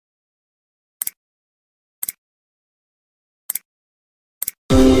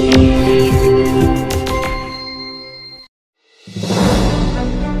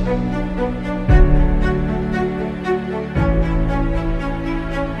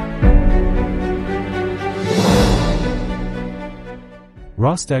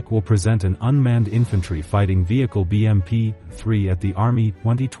Rostec will present an unmanned infantry fighting vehicle BMP-3 at the Army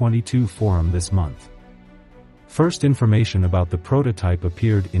 2022 forum this month. First information about the prototype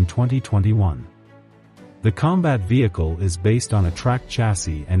appeared in 2021. The combat vehicle is based on a tracked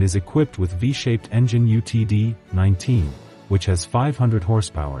chassis and is equipped with V-shaped engine UTD-19, which has 500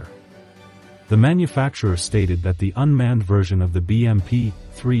 horsepower. The manufacturer stated that the unmanned version of the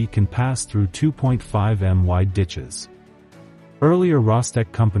BMP-3 can pass through 2.5 m wide ditches. Earlier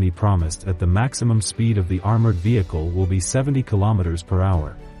Rostec company promised that the maximum speed of the armored vehicle will be 70 km per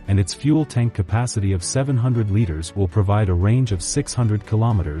hour, and its fuel tank capacity of 700 liters will provide a range of 600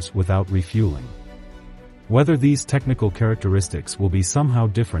 km without refueling. Whether these technical characteristics will be somehow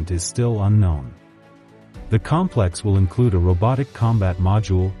different is still unknown. The complex will include a robotic combat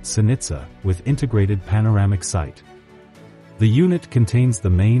module, Sinitsa, with integrated panoramic sight. The unit contains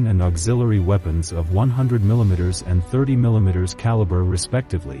the main and auxiliary weapons of 100mm and 30mm caliber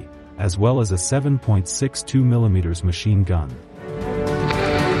respectively, as well as a 7.62mm machine gun.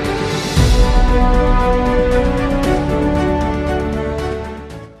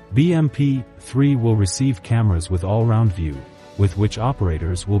 BMP-3 will receive cameras with all-round view, with which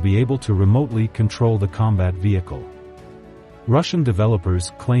operators will be able to remotely control the combat vehicle. Russian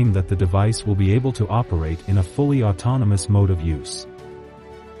developers claim that the device will be able to operate in a fully autonomous mode of use.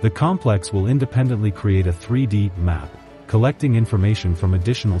 The complex will independently create a 3D map, collecting information from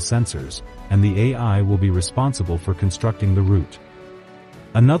additional sensors, and the AI will be responsible for constructing the route.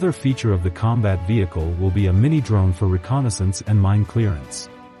 Another feature of the combat vehicle will be a mini-drone for reconnaissance and mine clearance.